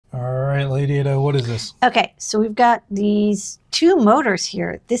right, Lady Ada, what is this? Okay, so we've got these two motors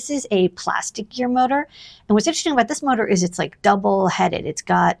here. This is a plastic gear motor. And what's interesting about this motor is it's like double-headed. It's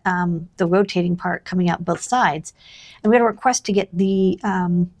got the rotating part coming out both sides. And we had a request to get the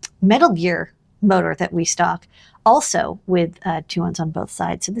metal gear motor that we stock also with 2 ends on both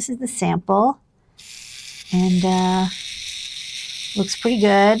sides. So this is the sample. And looks pretty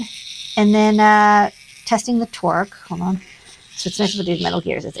good. And then testing the torque. Hold on. So it's nice about these metal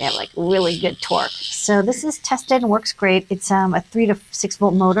gears is they have like really good torque. So this is tested and works great. It's a 3 to 6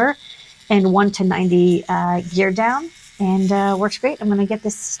 volt motor and 1 to 90 gear down, and works great. I'm going to get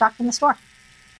this stocked in the store.